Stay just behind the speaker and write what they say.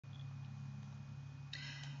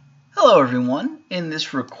Hello everyone. In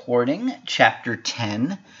this recording, Chapter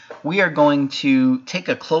 10, we are going to take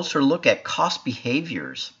a closer look at cost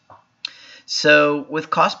behaviors. So with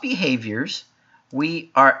cost behaviors, we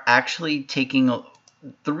are actually taking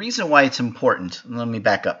the reason why it's important. Let me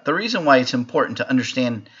back up. The reason why it's important to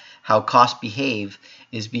understand how costs behave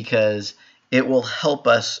is because it will help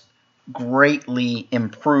us greatly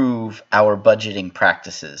improve our budgeting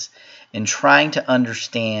practices in trying to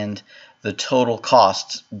understand the total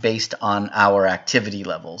costs based on our activity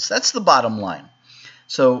levels. That's the bottom line.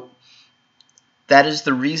 So that is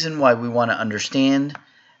the reason why we want to understand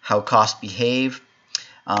how costs behave.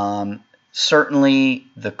 Certainly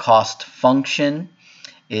the cost function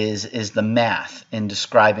is the math in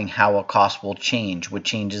describing how a cost will change with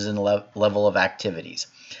changes in level of activities.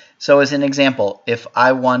 So as an example, if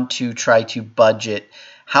I want to try to budget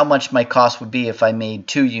how much my cost would be if I made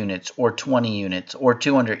 2 units or 20 units or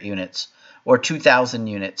 200 units or 2,000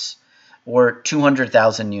 units or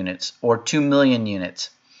 200,000 units or 2 million units,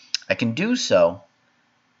 I can do so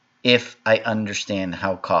if I understand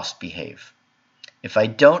how costs behave. If I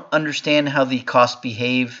don't understand how the costs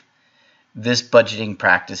behave, this budgeting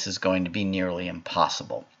practice is going to be nearly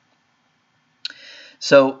impossible.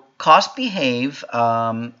 So costs behave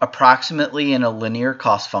approximately in a linear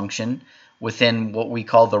cost function within what we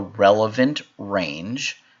call the relevant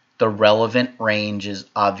range. The relevant range is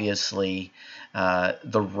obviously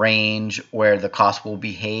the range where the cost will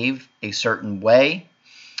behave a certain way.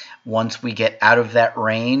 Once we get out of that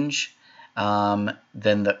range,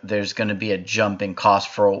 then there's going to be a jump in cost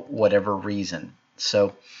for whatever reason.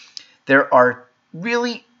 So there are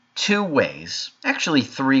really 2 ways, actually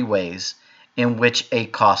 3 ways, in which a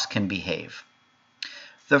cost can behave.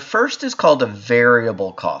 The first is called a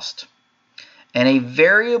variable cost. And a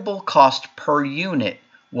variable cost per unit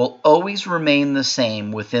will always remain the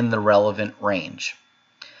same within the relevant range.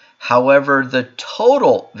 However, the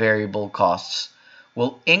total variable costs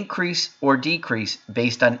will increase or decrease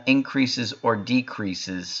based on increases or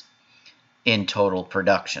decreases in total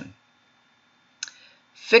production.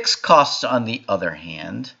 Fixed costs, on the other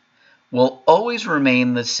hand, will always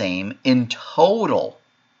remain the same in total,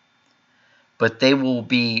 but they will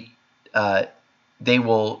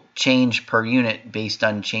change per unit based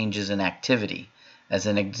on changes in activity. As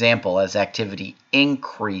an example, as activity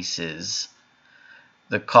increases,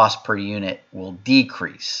 the cost per unit will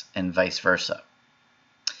decrease and vice versa.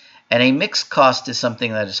 And a mixed cost is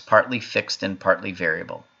something that is partly fixed and partly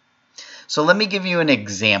variable. So let me give you an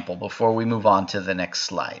example before we move on to the next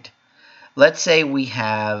slide. Let's say we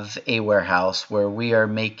have a warehouse where we are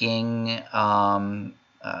making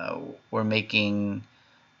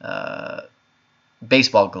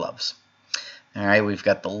baseball gloves. All right, we've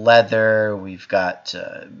got the leather, we've got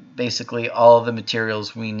basically all of the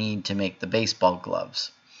materials we need to make the baseball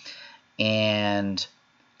gloves. And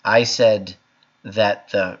I said that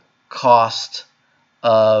the cost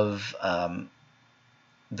of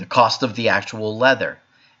the actual leather,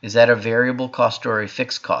 is that a variable cost or a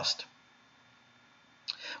fixed cost?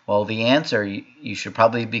 Well, the answer you should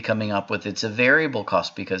probably be coming up with, it's a variable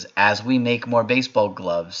cost, because as we make more baseball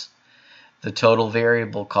gloves, the total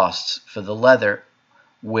variable costs for the leather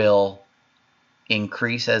will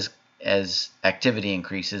increase as activity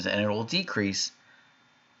increases, and it will decrease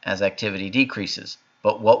as activity decreases.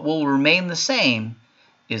 But what will remain the same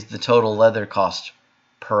is the total leather cost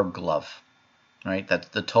per glove. Right? That's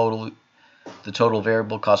the total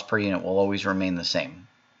variable cost per unit will always remain the same,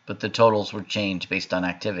 but the totals will change based on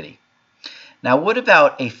activity. Now, what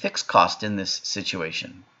about a fixed cost in this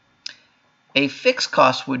situation? A fixed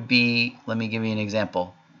cost would be, let me give you an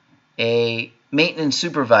example, a maintenance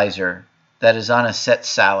supervisor that is on a set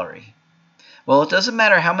salary. Well, it doesn't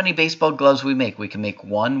matter how many baseball gloves we make. We can make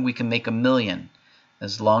 1, we can make 1,000,000.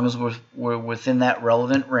 As long as we're within that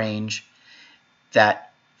relevant range,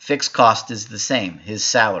 that fixed cost is the same, his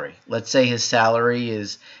salary. Let's say his salary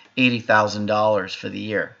is $80,000 for the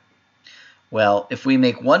year. Well, if we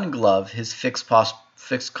make 1 glove, his fixed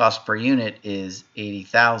cost per unit is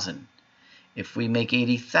 $80,000. If we make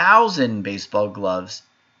 80,000 baseball gloves,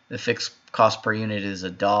 the fixed cost per unit is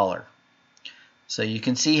 $1. So you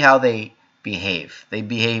can see how they behave. They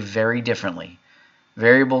behave very differently.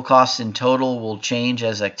 Variable costs in total will change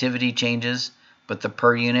as activity changes, but the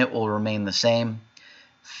per unit will remain the same.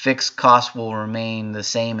 Fixed costs will remain the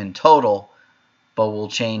same in total, but will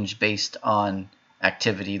change based on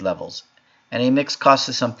activity levels. And a mixed cost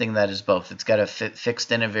is something that is both. It's got a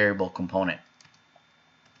fixed and a variable component.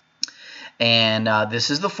 And this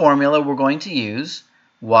is the formula we're going to use.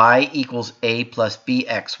 Y equals A plus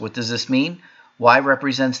BX. What does this mean? Y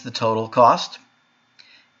represents the total cost.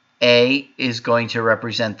 A is going to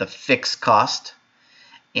represent the fixed cost,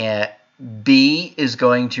 and B is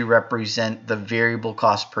going to represent the variable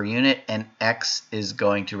cost per unit, and X is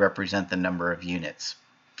going to represent the number of units.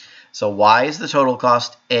 So Y is the total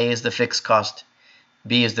cost, A is the fixed cost,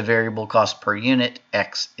 B is the variable cost per unit,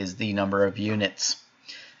 X is the number of units.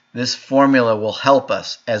 This formula will help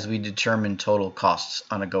us as we determine total costs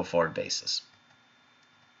on a go-forward basis.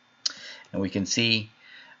 And we can see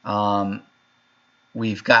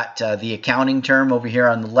we've got the accounting term over here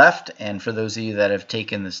on the left, and for those of you that have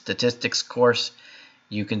taken the statistics course,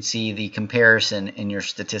 you can see the comparison in your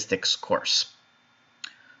statistics course.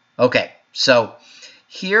 Okay, so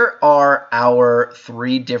here are our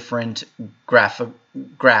three different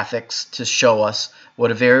graphics to show us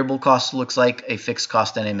what a variable cost looks like, a fixed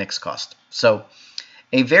cost, and a mixed cost. So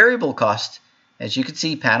a variable cost, as you can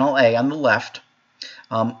see, panel A on the left,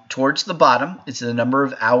 towards the bottom is the number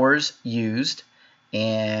of hours used,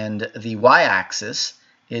 and the y-axis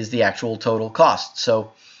is the actual total cost.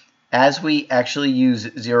 So as we actually use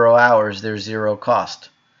 0 hours, there's 0 cost.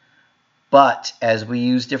 But as we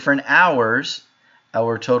use different hours,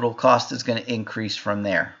 our total cost is going to increase from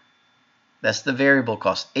there. That's the variable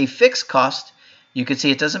cost. A fixed cost, you can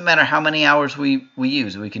see it doesn't matter how many hours we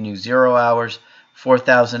use. We can use 0 hours,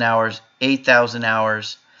 4,000 hours, 8,000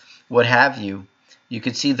 hours, what have you. You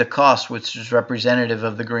can see the cost, which is representative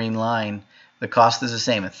of the green line. The cost is the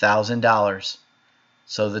same, $1,000.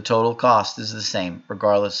 So the total cost is the same,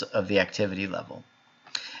 regardless of the activity level.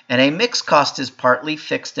 And a mixed cost is partly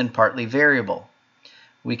fixed and partly variable.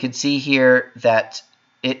 We can see here that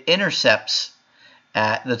it intercepts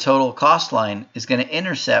at the total cost line is going to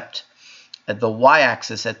intercept at the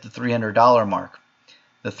y-axis at the $300 mark.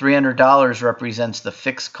 The $300 represents the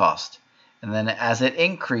fixed cost. And then as it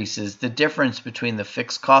increases, the difference between the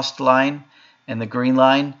fixed cost line and the green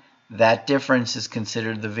line, that difference is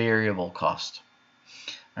considered the variable cost.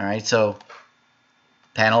 All right, so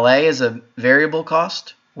panel A is a variable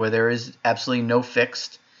cost where there is absolutely no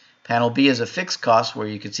fixed. Panel B is a fixed cost where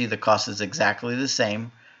you can see the cost is exactly the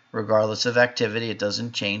same regardless of activity. It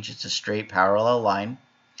doesn't change. It's a straight parallel line.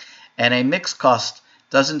 And a mixed cost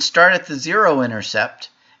doesn't start at the 0 intercept.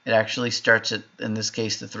 It actually starts at, in this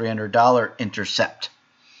case, the $300 intercept,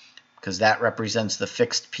 because that represents the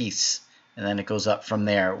fixed piece. And then it goes up from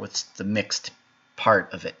there with the mixed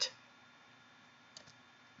part of it.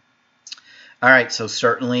 All right, so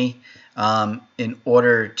certainly in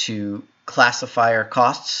order to classify our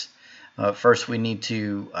costs, first we need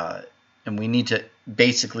to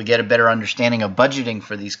basically get a better understanding of budgeting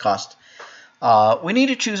for these costs. We need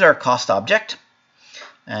to choose our cost object.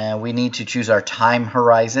 We need to choose our time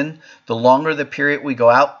horizon. The longer the period we go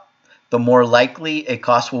out, the more likely a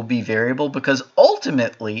cost will be variable, because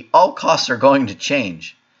ultimately all costs are going to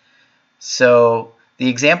change. So the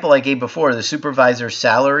example I gave before, the supervisor's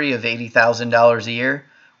salary of $80,000 a year,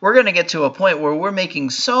 we're going to get to a point where we're making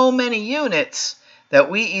so many units that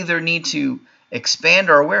we either need to expand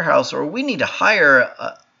our warehouse or we need to hire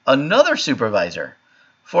another supervisor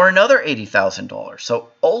for another $80,000. So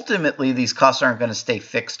ultimately, these costs aren't going to stay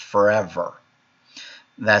fixed forever.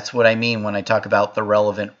 That's what I mean when I talk about the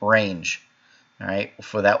relevant range. All right,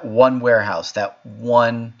 for that one warehouse, that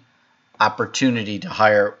one opportunity to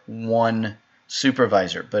hire one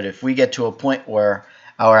supervisor. But if we get to a point where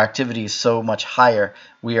our activity is so much higher,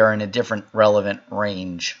 we are in a different relevant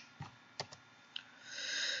range.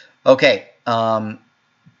 Okay,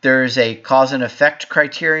 there's a cause and effect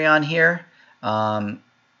criterion here.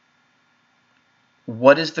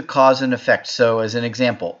 What is the cause and effect? So as an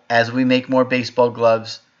example, as we make more baseball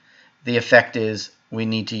gloves, the effect is we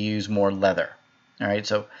need to use more leather. All right,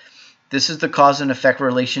 so this is the cause and effect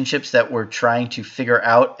relationships that we're trying to figure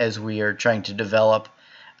out as we are trying to develop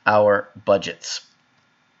our budgets.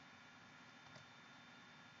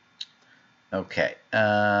 Okay,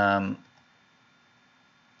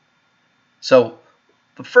 so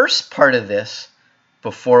the first part of this,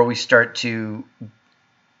 before we start to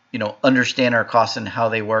understand our costs and how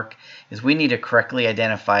they work, is we need to correctly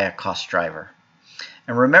identify a cost driver.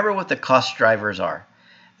 And remember what the cost drivers are.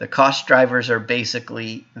 The cost drivers are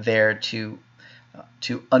basically there to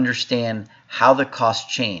understand how the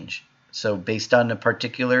costs change. So based on a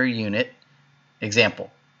particular unit,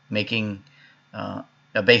 example, making a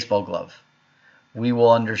baseball glove, we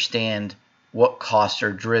will understand what costs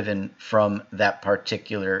are driven from that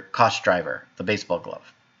particular cost driver, the baseball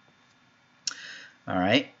glove. All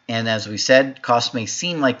right, and as we said, costs may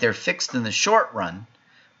seem like they're fixed in the short run,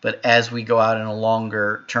 but as we go out in a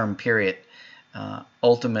longer term period,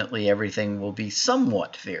 ultimately everything will be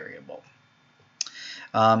somewhat variable.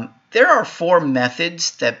 There are 4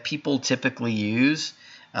 methods that people typically use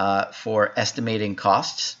for estimating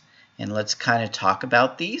costs. And let's kind of talk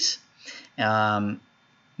about these.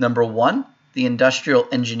 Number one, the industrial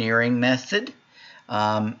engineering method.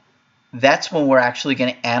 That's when we're actually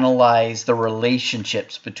going to analyze the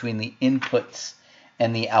relationships between the inputs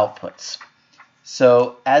and the outputs.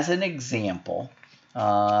 So as an example,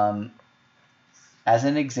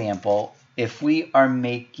 if we are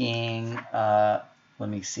making,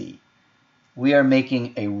 we are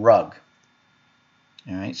making a rug.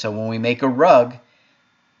 All right, so when we make a rug,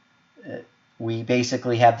 we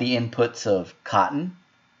basically have the inputs of cotton,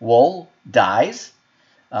 wool, dyes.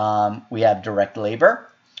 We have direct labor.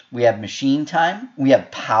 We have machine time. We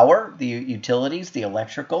have power, the utilities, the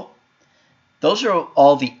electrical. Those are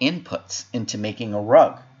all the inputs into making a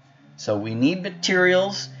rug. So we need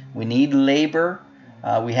materials. We need labor.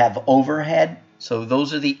 We have overhead. So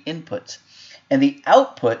those are the inputs. And the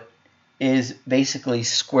output is basically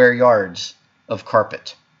square yards of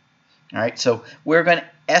carpet. All right, so we're going to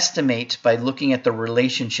estimate by looking at the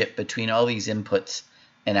relationship between all these inputs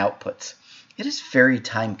and outputs. It is very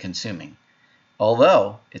time consuming.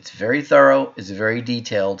 Although it's very thorough, it's very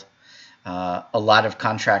detailed, a lot of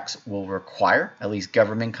contracts will require, at least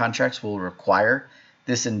government contracts will require,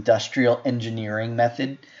 this industrial engineering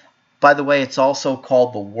method. By the way, it's also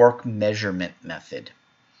called the work measurement method.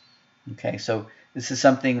 Okay, so this is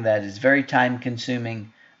something that is very time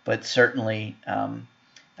consuming, but certainly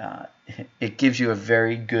it gives you a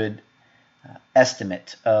very good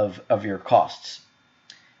estimate of your costs.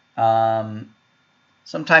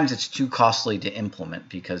 Sometimes it's too costly to implement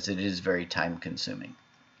because it is very time consuming.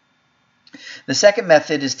 The second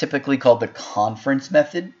method is typically called the conference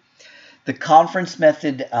method. The conference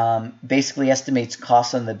method basically estimates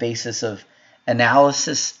costs on the basis of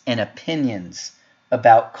analysis and opinions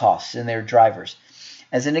about costs and their drivers.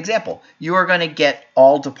 As an example, you are going to get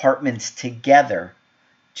all departments together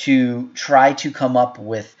to try to come up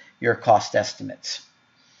with your cost estimates.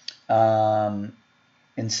 And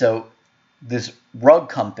so this rug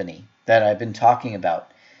company that I've been talking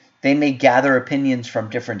about, they may gather opinions from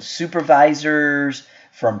different supervisors,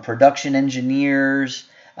 from production engineers,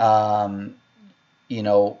 and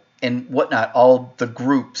whatnot, all the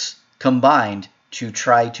groups combined to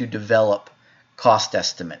try to develop cost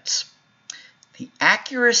estimates. The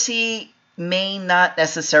accuracy may not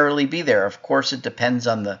necessarily be there. Of course, it depends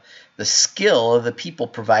on the skill of the people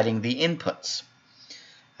providing the inputs.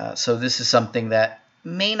 So this is something that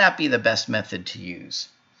may not be the best method to use.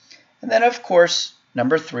 And then, of course,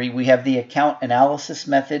 number 3, we have the account analysis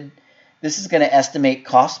method. This is going to estimate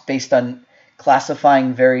costs based on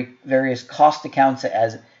classifying various cost accounts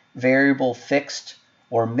as variable, fixed,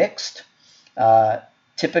 or mixed.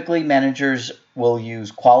 Typically, managers will use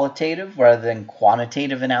qualitative rather than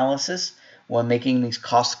quantitative analysis when making these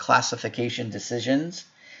cost classification decisions.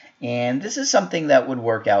 And this is something that would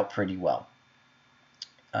work out pretty well.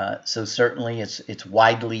 So certainly it's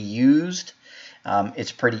widely used.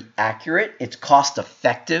 It's pretty accurate. It's cost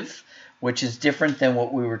effective, which is different than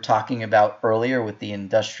what we were talking about earlier with the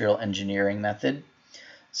industrial engineering method.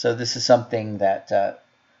 So this is something that,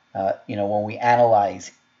 when we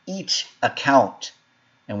analyze each account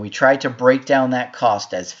and we try to break down that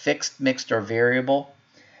cost as fixed, mixed, or variable,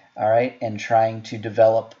 all right, and trying to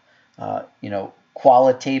develop,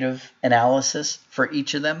 qualitative analysis for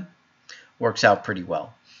each of them, works out pretty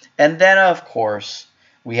well. And then, of course,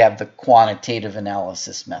 we have the quantitative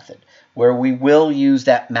analysis method, where we will use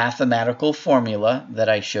that mathematical formula that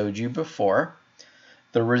I showed you before.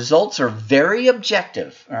 The results are very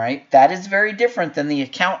objective, all right? That is very different than the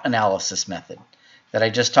account analysis method that I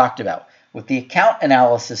just talked about. With the account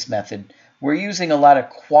analysis method, we're using a lot of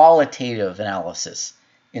qualitative analysis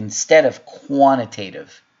instead of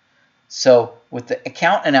quantitative. So with the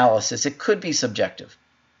account analysis, it could be subjective.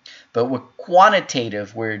 But with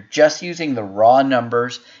quantitative, we're just using the raw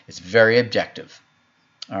numbers. It's very objective.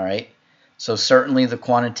 All right. So certainly the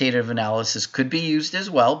quantitative analysis could be used as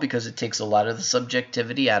well because it takes a lot of the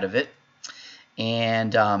subjectivity out of it.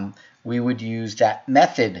 And we would use that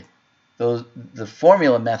method, the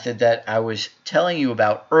formula method that I was telling you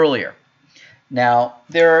about earlier. Now,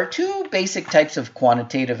 there are 2 basic types of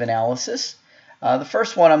quantitative analysis. The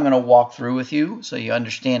first one I'm going to walk through with you so you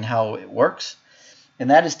understand how it works. And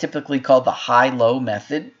that is typically called the high-low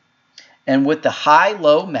method. And with the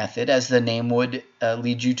high-low method, as the name would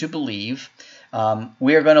lead you to believe,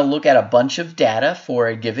 we are going to look at a bunch of data for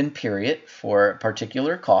a given period for a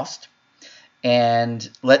particular cost. And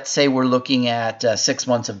let's say we're looking at 6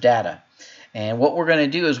 months of data. And what we're going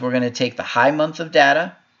to do is we're going to take the high month of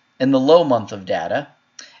data and the low month of data,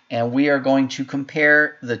 and we are going to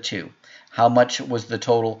compare the two. How much was the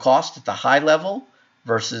total cost at the high level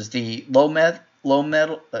versus the low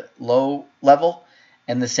level,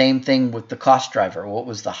 and the same thing with the cost driver. What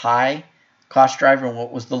was the high cost driver and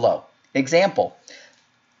what was the low? Example.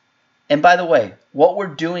 And by the way, what we're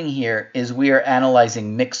doing here is we are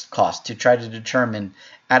analyzing mixed cost to try to determine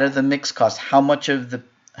out of the mixed cost how much of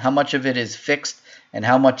it is fixed and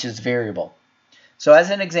how much is variable. So as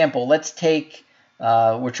an example, let's take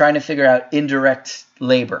we're trying to figure out indirect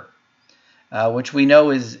labor, which we know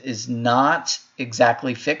is not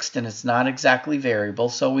exactly fixed and it's not exactly variable,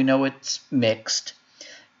 so we know it's mixed.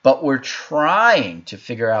 But we're trying to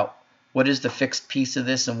figure out what is the fixed piece of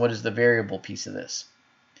this and what is the variable piece of this.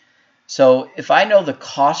 So if I know the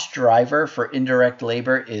cost driver for indirect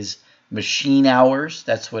labor is machine hours,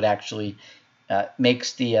 that's what actually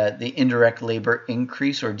makes the indirect labor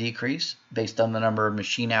increase or decrease based on the number of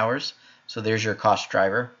machine hours. So there's your cost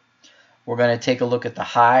driver. We're going to take a look at the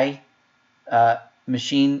high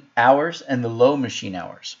machine hours and the low machine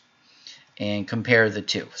hours and compare the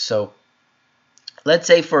two. So let's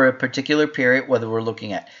say for a particular period, whether we're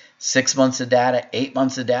looking at 6 months of data, 8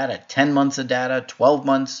 months of data, 10 months of data, 12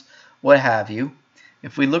 months, what have you.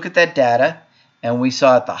 If we look at that data and we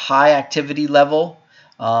saw at the high activity level,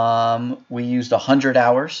 we used 100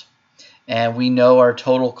 hours and we know our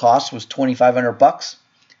total cost was $2,500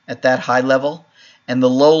 at that high level. And the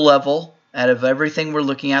low level, out of everything we're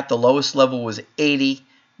looking at, the lowest level was 80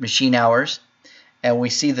 machine hours. And we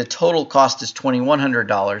see the total cost is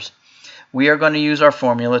 $2,100. We are going to use our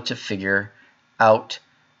formula to figure out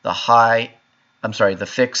the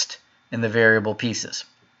fixed and the variable pieces.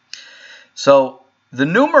 So the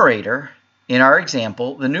numerator in our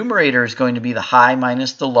example, the numerator is going to be the high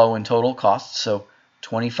minus the low in total cost. So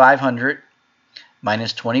 2,500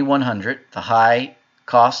 minus 2,100, the high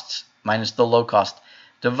costs minus the low cost,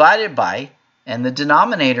 divided by, and the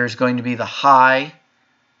denominator is going to be the high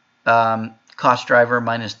cost driver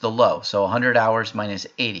minus the low. So 100 hours minus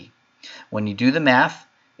 80. When you do the math,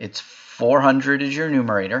 it's 400 is your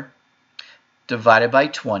numerator, divided by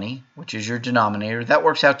 20, which is your denominator. That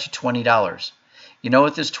works out to $20. You know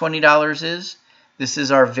what this $20 is? This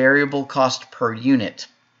is our variable cost per unit.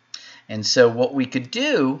 And so what we could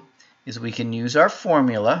do is we can use our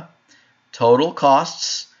formula, total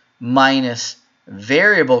costs minus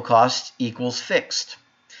variable cost equals fixed.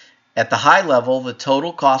 At the high level, the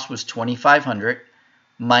total cost was $2,500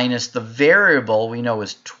 minus the variable we know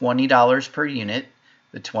is $20 per unit.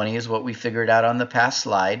 The 20 is what we figured out on the past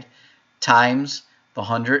slide, times the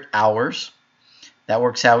 100 hours. That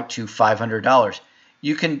works out to $500.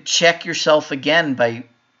 You can check yourself again by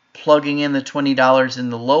plugging in the $20 in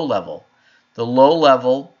the low level. The low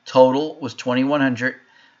level total was $2,100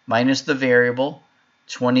 minus the variable,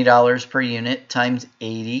 $20 per unit times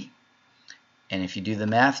 80. And if you do the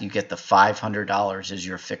math, you get the $500 as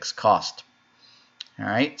your fixed cost. All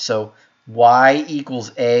right, so y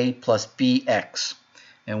equals a plus bx.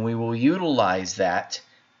 And we will utilize that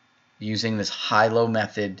using this high-low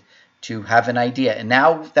method to have an idea. And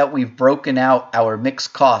now that we've broken out our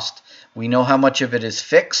mixed cost, we know how much of it is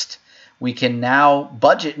fixed. We can now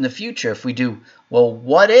budget in the future. If we do, well,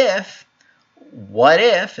 what if,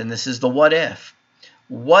 and this is the what if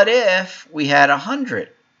we had 100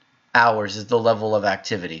 hours as the level of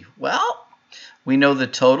activity? Well, we know the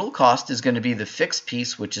total cost is going to be the fixed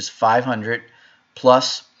piece, which is 500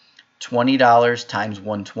 plus $20 times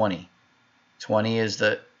 120. 20 is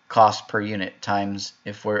the cost per unit times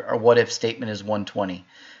our what if statement is 120.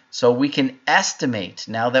 So we can estimate,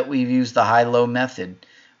 now that we've used the high-low method,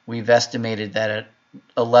 we've estimated that at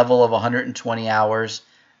a level of 120 hours,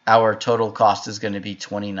 our total cost is going to be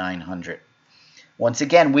 $2,900. Once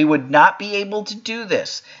again, we would not be able to do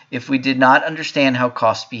this if we did not understand how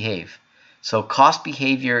costs behave. So cost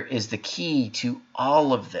behavior is the key to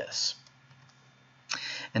all of this.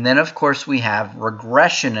 And then, of course, we have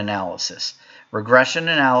regression analysis. Regression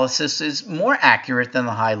analysis is more accurate than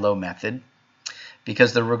the high-low method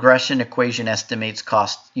because the regression equation estimates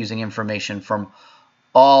cost using information from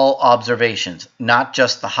all observations, not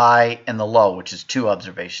just the high and the low, which is 2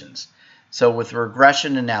 observations. So with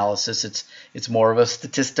regression analysis, it's more of a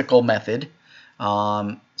statistical method.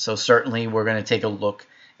 So certainly we're going to take a look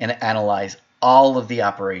and analyze all of the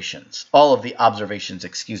observations,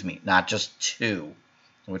 not just 2,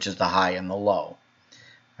 which is the high and the low.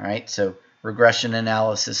 All right, so regression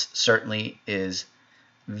analysis certainly is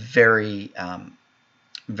very,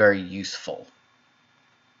 very useful.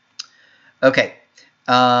 Okay,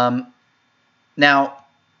 now,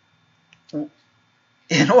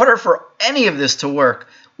 in order for any of this to work,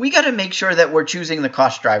 we got to make sure that we're choosing the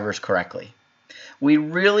cost drivers correctly. We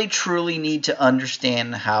really, truly need to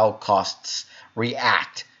understand how costs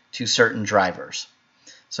react to certain drivers.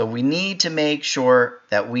 So we need to make sure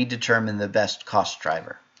that we determine the best cost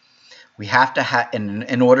driver. We have to have,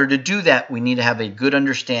 in order to do that, we need to have a good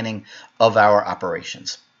understanding of our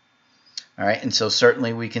operations. All right, and so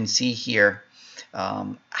certainly we can see here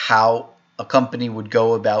how a company would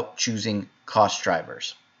go about choosing cost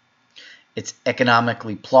drivers. It's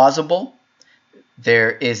economically plausible,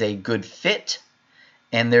 there is a good fit,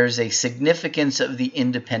 and there's a significance of the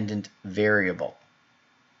independent variable.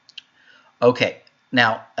 Okay,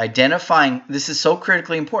 now identifying, this is so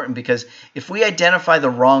critically important because if we identify the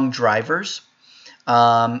wrong drivers,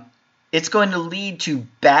 it's going to lead to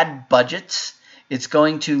bad budgets. It's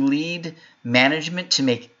going to lead management to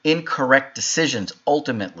make incorrect decisions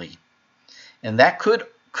ultimately. And that could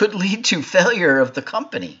lead to failure of the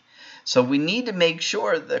company. So we need to make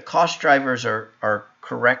sure the cost drivers are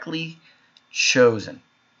correctly chosen.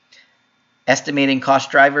 Estimating cost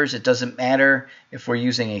drivers, it doesn't matter if we're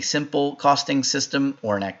using a simple costing system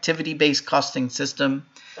or an activity-based costing system,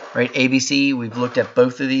 right? ABC, we've looked at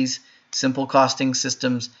both of these, simple costing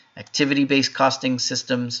systems, activity-based costing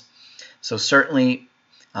systems. So certainly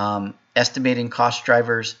estimating cost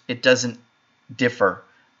drivers, it doesn't differ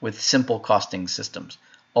with simple costing systems.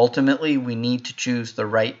 Ultimately, we need to choose the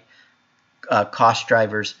right cost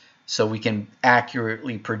drivers so we can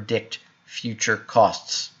accurately predict future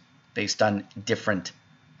costs based on different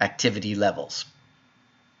activity levels.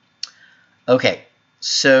 Okay,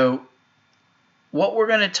 so what we're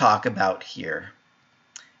going to talk about here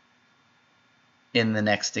in the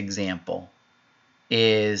next example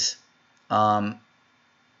is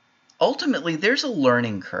ultimately there's a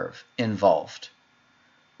learning curve involved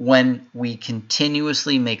when we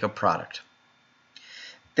continuously make a product.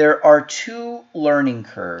 There are two learning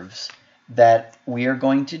curves that we are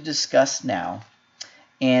going to discuss now.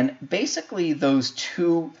 And basically those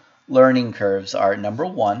two learning curves are, number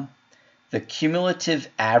one, the cumulative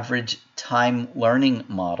average time learning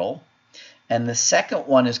model. And the second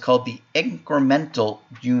one is called the incremental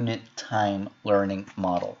unit time learning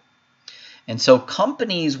model. And so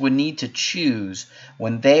companies would need to choose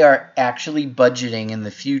when they are actually budgeting in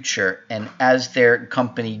the future, and as their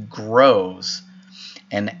company grows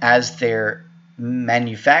and as their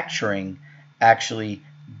manufacturing actually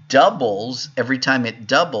doubles, every time it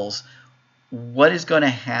doubles, what is going to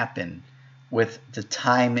happen with the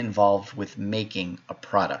time involved with making a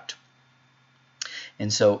product?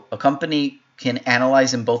 And so a company can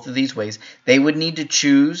analyze in both of these ways. They would need to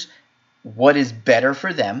choose what is better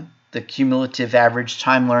for them, the cumulative average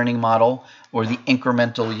time learning model or the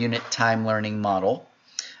incremental unit time learning model,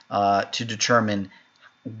 to determine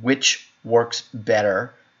which works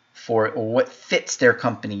better for, or what fits their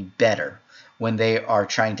company better when they are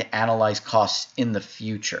trying to analyze costs in the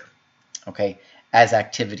future, okay, as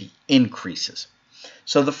activity increases.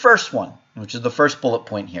 So the first one, which is the first bullet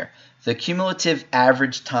point here, the cumulative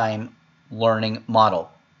average time learning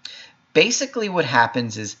model. Basically what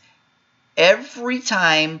happens is every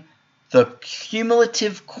time the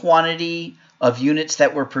cumulative quantity of units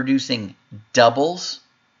that we're producing doubles,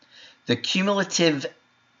 the cumulative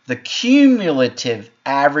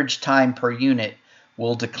average time per unit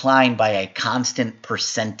will decline by a constant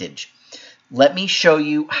percentage. Let me show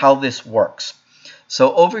you how this works.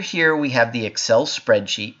 So over here we have the Excel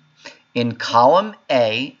spreadsheet. In column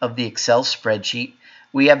A of the Excel spreadsheet,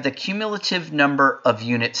 we have the cumulative number of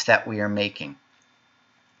units that we are making.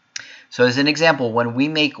 So as an example, when we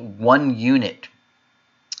make 1 unit,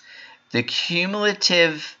 the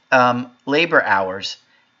cumulative labor hours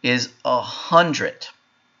is 100.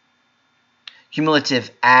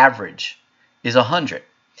 Cumulative average is 100.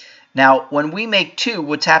 Now, when we make 2,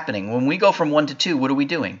 what's happening? When we go from 1 to 2, what are we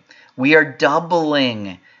doing? We are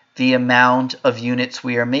doubling the amount of units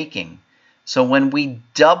we are making. So when we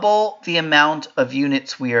double the amount of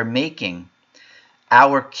units we are making,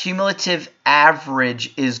 our cumulative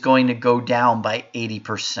average is going to go down by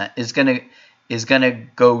 80%. Is going to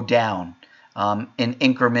go down in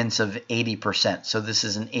increments of 80%. So this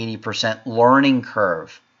is an 80% learning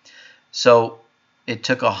curve. So it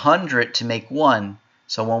took 100 to make 1.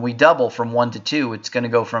 So when we double from 1 to 2, it's going to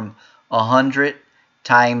go from 100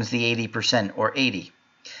 times the 80%, or 80.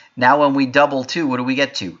 Now when we double 2, what do we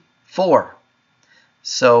get to? 4.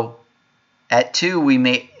 So at 2,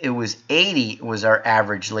 it was 80 was our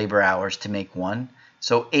average labor hours to make 1.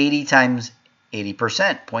 So 80 times 80%,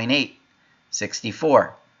 0.8,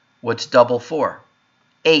 64. What's double 4?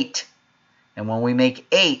 8. And when we make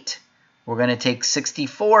 8, we're going to take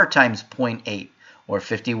 64 times 0.8, or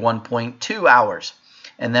 51.2 hours.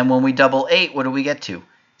 And then when we double 8, what do we get to?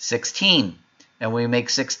 16. And we make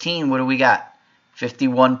 16, what do we got?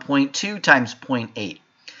 51.2 times 0.8.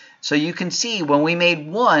 So you can see when we made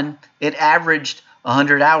one, it averaged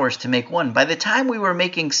 100 hours to make one. By the time we were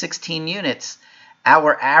making 16 units,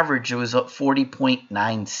 our average was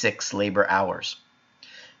 40.96 labor hours.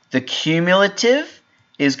 The cumulative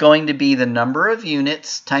is going to be the number of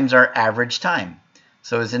units times our average time.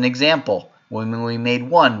 So as an example, when we made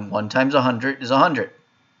one times 100 is 100.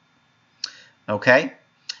 Okay?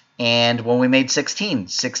 And when we made 16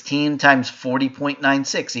 times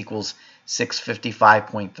 40.96 equals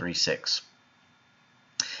 655.36.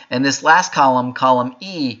 And this last column, column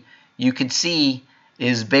E, you can see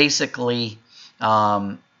is basically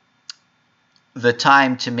the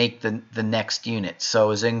time to make the next unit.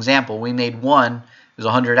 So as an example, we made one, it was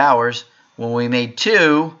 100 hours. When we made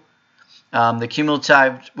two, the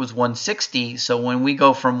cumulative was 160. So when we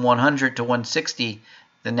go from 100 to 160,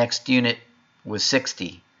 the next unit was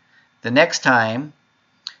 60. The next time,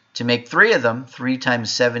 to make three of them, 3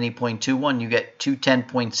 times 70.21, you get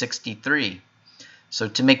 210.63. So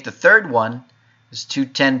to make the third one is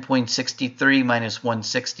 210.63 minus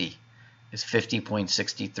 160 is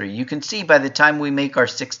 50.63. You can see by the time we make our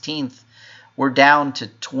 16th, we're down to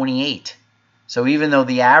 28. So even though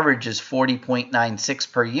the average is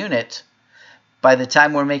 40.96 per unit, by the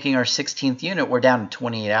time we're making our 16th unit, we're down to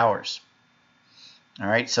 28 hours. All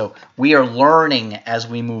right, so we are learning as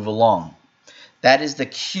we move along. That is the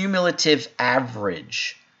cumulative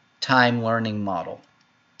average time learning model.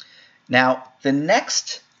 Now, the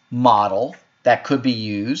next model that could be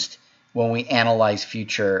used when we analyze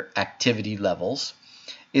future activity levels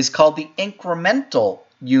is called the incremental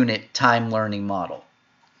unit time learning model.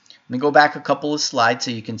 Let me go back a couple of slides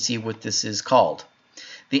so you can see what this is called.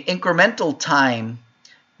 The incremental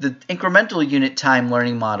unit time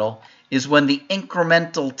learning model is when the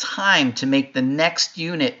incremental time to make the next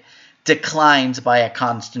unit declines by a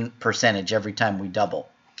constant percentage every time we double.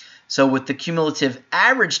 So with the cumulative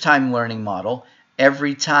average time learning model,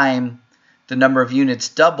 every time the number of units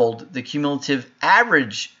doubled, the cumulative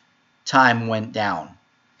average time went down.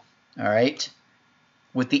 All right.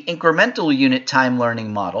 With the incremental unit time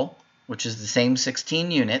learning model, which is the same 16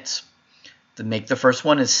 units, to make the first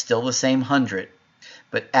one is still the same 100.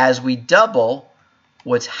 But as we double,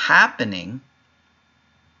 what's happening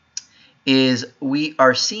is we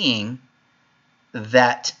are seeing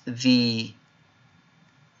that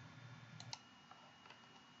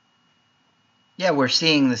we're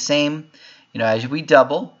seeing the same, as we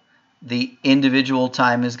double, the individual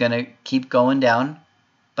time is going to keep going down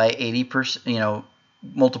by 80%,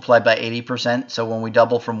 multiplied by 80%. So when we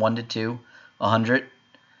double from 1 to 2, 100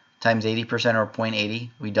 times 80% or 0.80,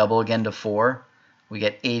 we double again to 4. We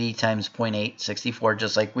get 80 times 0.8, 64,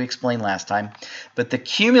 just like we explained last time. But the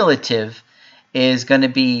cumulative is going to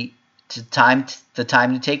be the time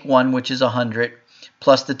to take one, which is 100,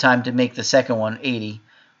 plus the time to make the second one, 80.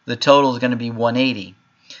 The total is going to be 180.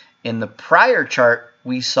 In the prior chart,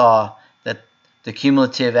 we saw that the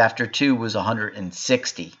cumulative after 2 was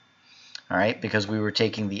 160, all right, because we were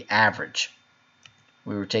taking the average.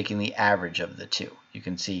 We were taking the average of the two. You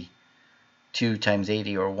can see 2 times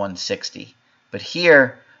 80 or 160. But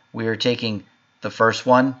here, we are taking the first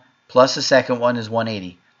one, plus the second one is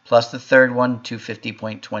 180, plus the third one,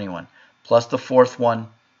 250.21, plus the fourth one,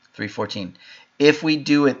 314. If we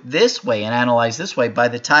do it this way and analyze this way, by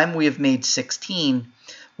the time we have made 16,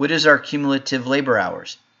 what is our cumulative labor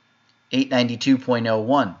hours?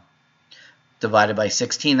 892.01 divided by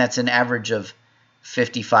 16, that's an average of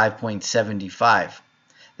 55.75.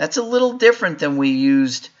 That's a little different than we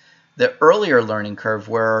used the earlier learning curve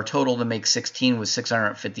where our total to make 16 was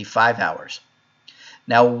 655 hours.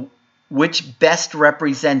 Now, which best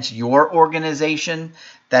represents your organization?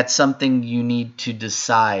 That's something you need to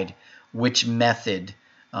decide which method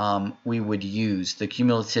we would use, the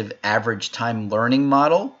cumulative average time learning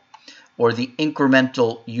model or the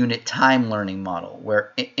incremental unit time learning model,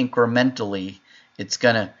 where incrementally it's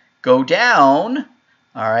going to go down,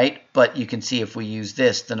 all right, but you can see if we use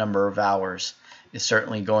this, the number of hours is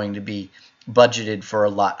certainly going to be budgeted for a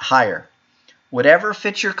lot higher. Whatever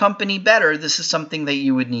fits your company better, this is something that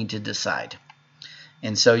you would need to decide.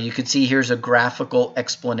 And so you can see here's a graphical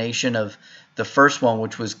explanation of the first one,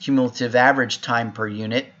 which was cumulative average time per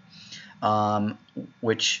unit,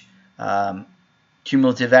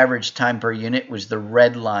 cumulative average time per unit was the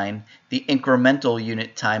red line. The incremental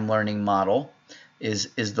unit time learning model is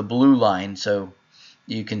the blue line. So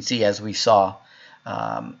you can see, as we saw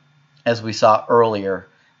earlier,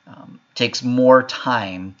 takes more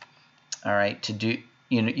time, all right, to do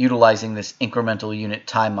utilizing this incremental unit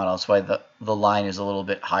time model. That's why the line is a little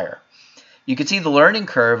bit higher. You can see the learning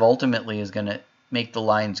curve ultimately is going to make the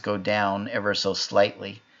lines go down ever so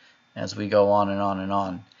slightly as we go on and on and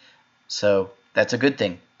on. So that's a good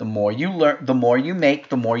thing. The more you learn, the more you make,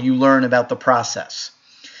 the more you learn about the process.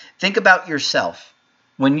 Think about yourself.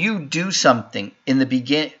 When you do something in the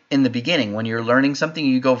beginning, when you're learning something,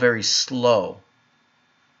 you go very slow.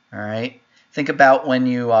 All right. Think about when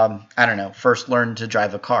you, I don't know, first learned to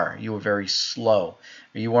drive a car. You were very slow.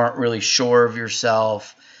 You weren't really sure of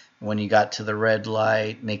yourself when you got to the red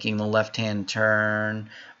light, making the left-hand turn,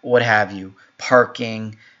 what have you,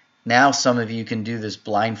 parking. Now some of you can do this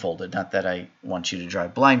blindfolded. Not that I want you to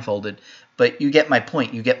drive blindfolded, but you get my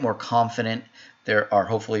point. You get more confident. There are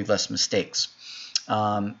hopefully less mistakes.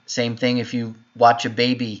 Same thing if you watch a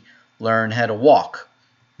baby learn how to walk,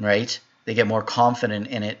 right? They get more confident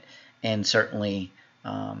in it, and certainly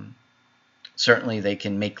they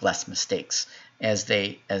can make less mistakes as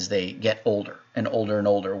they get older and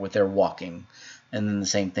older with their walking. And then the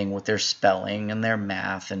same thing with their spelling and their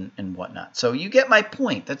math and whatnot. So you get my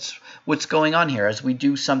point. That's what's going on here. As we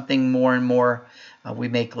do something more and more, we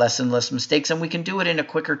make less and less mistakes, and we can do it in a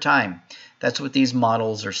quicker time. That's what these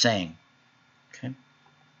models are saying. Okay.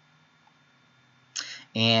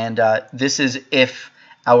 And this is if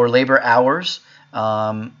our labor hours,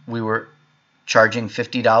 we were charging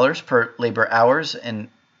 $50 per labor hours, and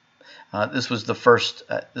this was the first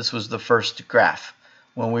graph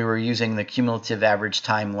when we were using the cumulative average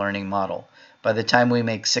time learning model. By the time we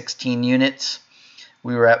make 16 units,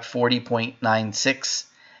 we were at 40.96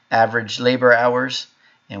 average labor hours,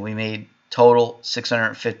 and we made total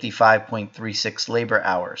 655.36 labor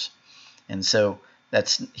hours. And so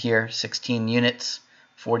that's here, 16 units,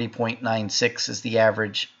 40.96 is the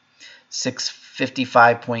average,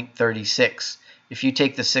 655.36. If you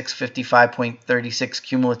take the 655.36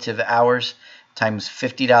 cumulative hours times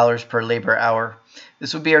 $50 per labor hour,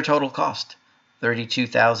 this would be our total cost,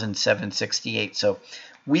 $32,768. So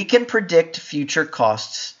we can predict future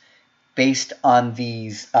costs based on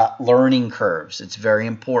these learning curves. It's very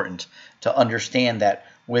important to understand that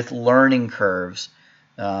with learning curves,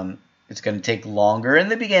 it's going to take longer in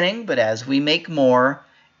the beginning, but as we make more,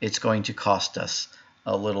 it's going to cost us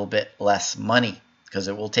a little bit less money because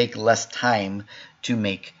it will take less time to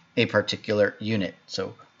make a particular unit.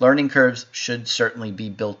 So learning curves should certainly be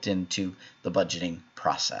built into the budgeting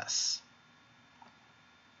process.